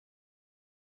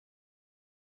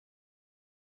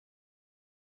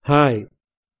Hi,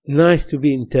 nice to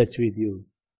be in touch with you.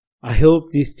 I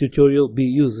hope this tutorial be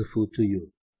useful to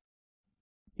you.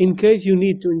 In case you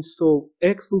need to install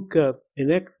XLookUp and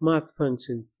XMatch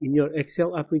functions in your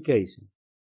Excel application,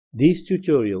 this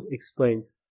tutorial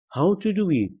explains how to do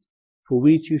it, for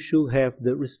which you should have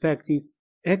the respective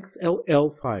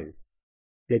XLL files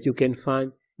that you can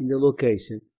find in the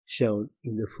location shown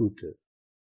in the footer.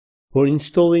 For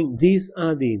installing these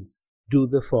add-ins, do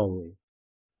the following.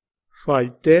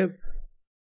 File tab,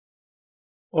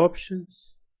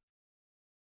 Options,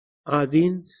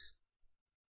 Add-ins,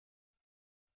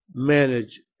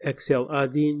 Manage Excel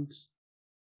Add-ins,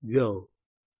 Go.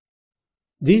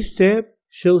 This tab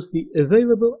shows the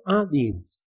available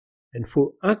add-ins, and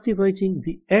for activating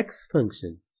the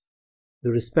XFunctions, the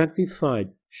respective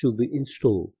file should be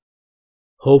installed.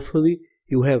 Hopefully,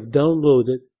 you have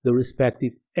downloaded the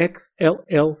respective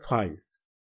XLL files,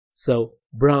 so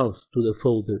browse to the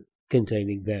folder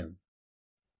containing them.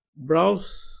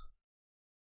 Browse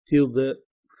till the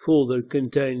folder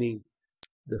containing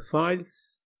the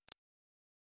files.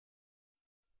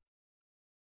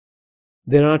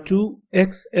 There are two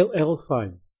XLL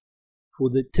files, for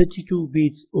the 32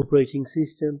 bits operating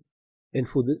system and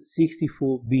for the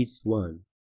 64 bits one.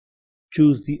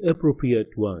 Choose the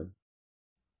appropriate one.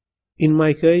 In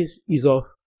my case is of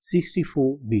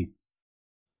 64 bits.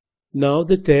 Now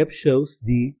the tab shows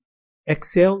the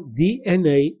Excel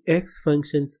DNA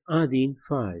XFunctions add-in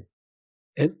file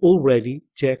and already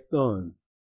checked on.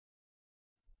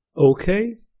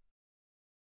 OK.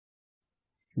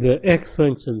 The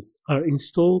XFunctions are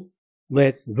installed.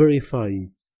 Let's verify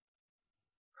it.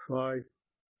 File,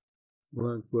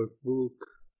 blank workbook,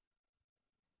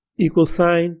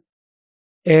 =,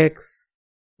 X.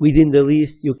 Within the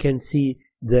list you can see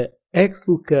the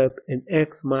XLookUp and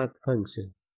XMatch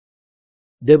functions.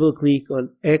 Double-click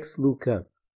on XLookUp.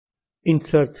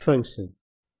 Insert function.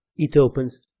 It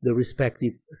opens the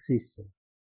respective system.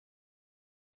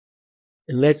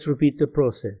 And let's repeat the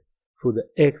process for the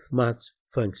XMatch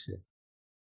function.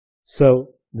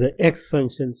 So the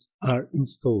XFunctions are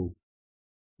installed.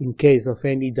 In case of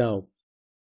any doubt,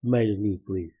 mail me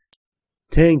please.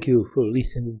 Thank you for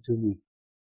listening to me.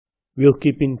 We'll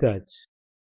keep in touch.